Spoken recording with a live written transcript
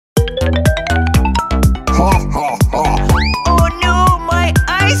Oh no, my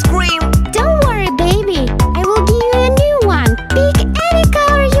ice cream! Don't worry, baby. I will give you a new one. Pick any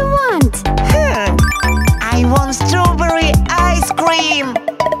color you want. I want strawberry ice cream!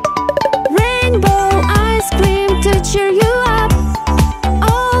 Rainbow ice cream to cheer you up.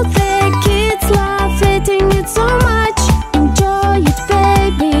 All the kids love eating it so much. Enjoy it,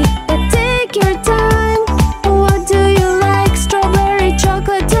 baby, but take your time. What do you like, strawberry,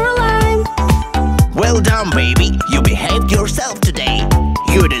 chocolate, or lime? Well done, baby. You behaved yourself today.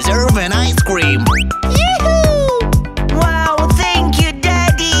 You deserve an ice cream. Yoo-hoo! Wow, thank you,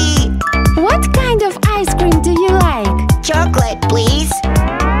 Daddy. What kind of ice cream do you like? Chocolate, please.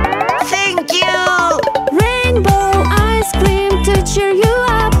 Thank you. Rainbow ice cream to cheer you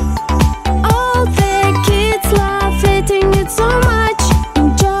up. All the kids love eating it so much.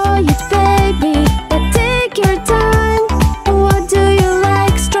 Enjoy it, baby, but take your time. What do you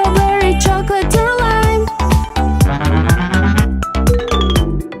like, strawberry, chocolate, or lime?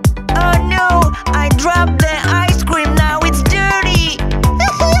 Oh no, I dropped the ice cream. Now it's dirty.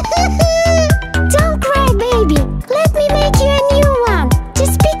 Don't cry, baby. Let me make you a new one.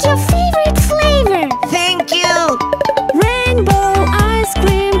 Just pick your favorite flavor. Thank you. Rainbow ice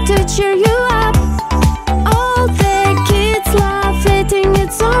cream to cheer you up. All the kids love eating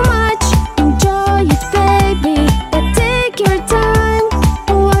it so much. Enjoy it, baby, but take your time.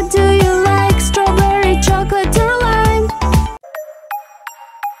 What do you like, strawberry, chocolate, or lime?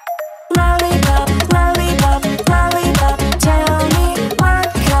 Lollipop, lollipop, lollipop. Tell me, what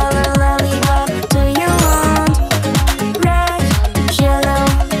color lollipop do you want? Red, yellow,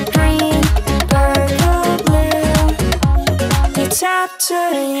 green, purple, blue. It's up to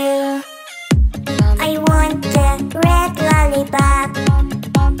you. I want the red lollipop.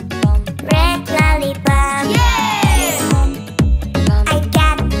 Red lollipop. Yeah! I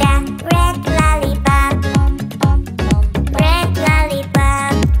got the red lollipop. Red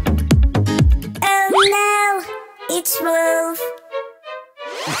lollipop. Oh no, it's wolf.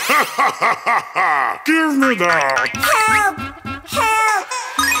 Give me that! Help! Help!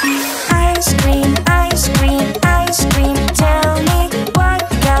 Ice cream, ice cream, ice cream. Tell me, what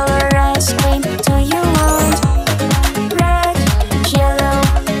color ice cream do you want? Red, yellow,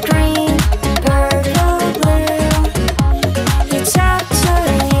 green, purple, blue. It's up to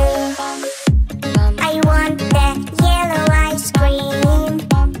you. I want the yellow ice cream.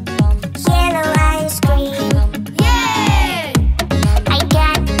 Yellow ice cream. Yeah! I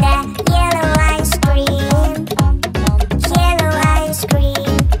got the yellow ice cream. Yellow ice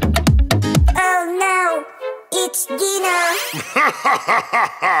cream. Oh no, it's Dino.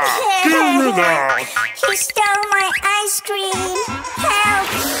 Give me that! He stole my ice cream. Help!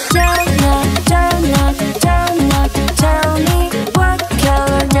 Donut, donut, donut. Tell me, what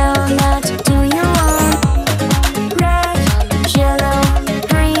color donut do you want? Red, yellow,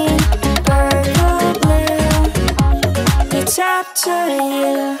 green, purple, blue. It's up to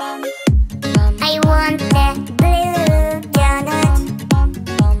you. I want the blue donut.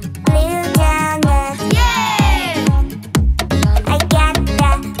 Blue donut. Yeah! I got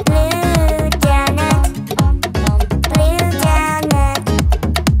the blue donut. Blue donut.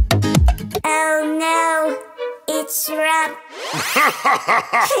 Oh no, it's Rob.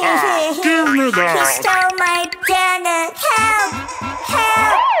 Give me He that! stole my donut. Help!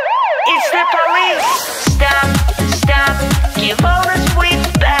 Help! It's the police. Stop, stop. Give all the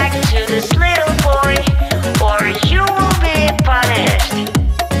sweets back to this little boy, or you will be punished.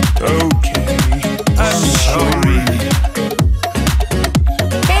 Okay, I'm sorry.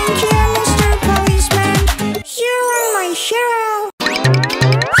 Thank you, Mr. Policeman. You are my hero.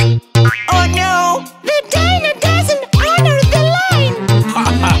 Oh no! The dino doesn't honor the line.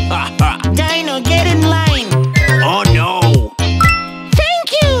 Dino, get in line. Oh no! Thank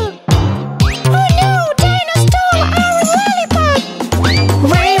you. Oh no, Dino stole our lollipop.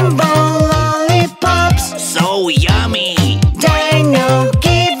 Rainbow lollipops, so yummy. Dino,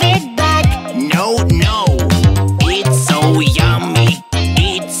 give it back. No, no, it's so yummy.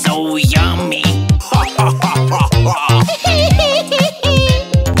 It's so yummy.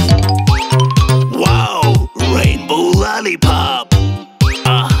 Wow, rainbow lollipop.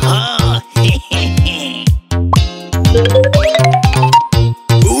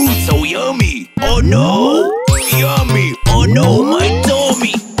 Ooh, so yummy. Oh no, yummy. Oh no, my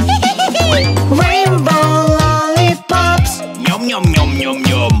tummy. Rainbow lollipops. Yum, yum, yum, yum,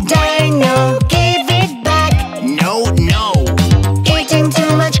 yum. Dino, give it back. No, no. Eating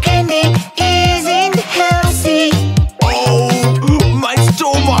too much candy isn't healthy. Oh, my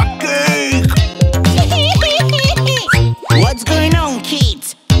stomach ache. What's going on,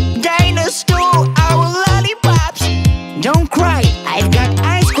 kids?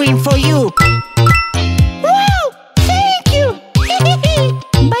 waiting for you. Wow, thank you.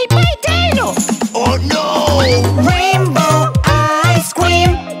 Bye bye, Dino. Oh no! Rainbow ice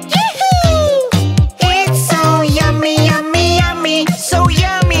cream. Yoo-hoo! It's so yummy, yummy, yummy, so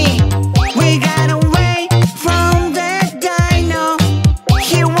yummy. We got away from the dino.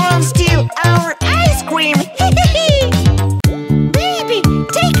 He won't steal our ice cream. Baby,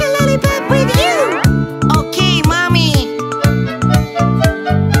 take a lollipop with you. Okay, mommy.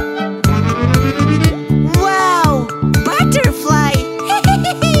 Wow, butterfly.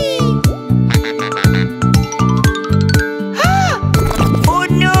 Oh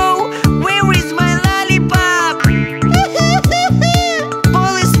no, where is my lollipop?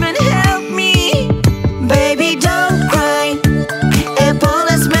 Policeman, help me. Baby, don't cry. A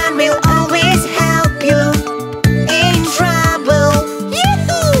policeman will always help you in trouble.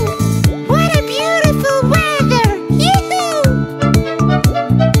 Yoo-hoo! What a beautiful weather! Yoo-hoo!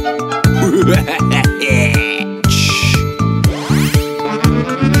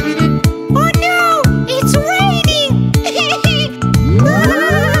 Oh no! It's raining!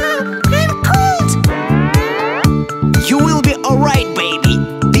 I'm cold! You will be alright, baby.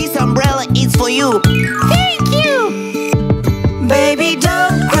 This umbrella is for you. Thank you! Baby,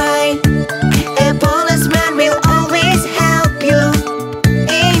 don't cry. A policeman will always help you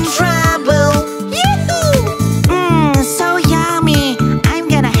in trouble. Yoo-hoo! Mmm, so yummy. I'm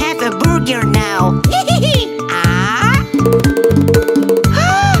gonna have a burger now. Ah?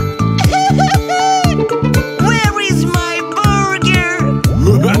 Where is my burger?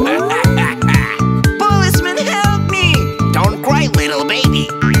 Policeman, help me. Don't cry, little baby.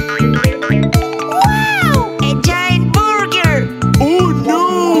 Wow! A giant burger. Oh no!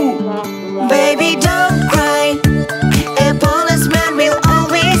 Baby, don't cry. A policeman will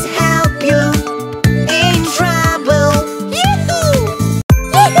always help you in trouble. Yoo-hoo!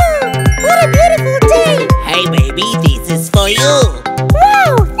 Yoo-hoo! What a beautiful day! Hey, baby, this is for you.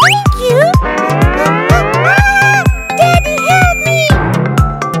 Wow, thank you! Daddy, help me!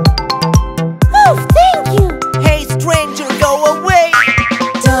 Oh, thank you! Hey, stranger, go away.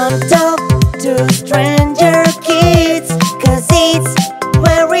 Don't talk to stranger kids, 'cause it's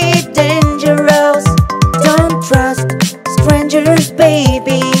very dangerous. Don't trust strangers,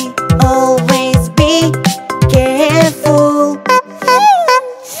 baby. Always be careful.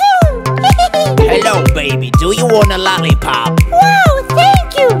 Hello, baby. Do you want a lollipop? Wow, thank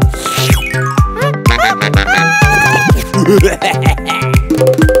you!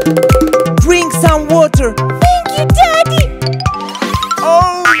 Drink some water. Thank you, Daddy!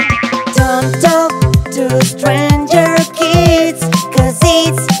 Oh! Don't talk to stranger kids, 'cause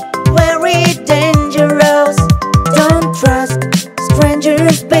it's very dangerous. Don't trust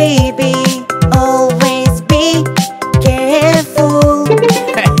strangers, baby. Always be careful.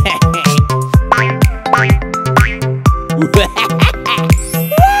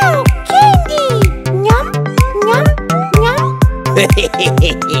 Wow, candy! Yum, yum, yum.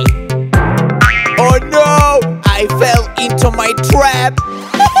 Oh no! I fell into my trap.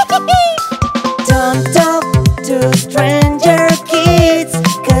 Don't talk to stranger kids,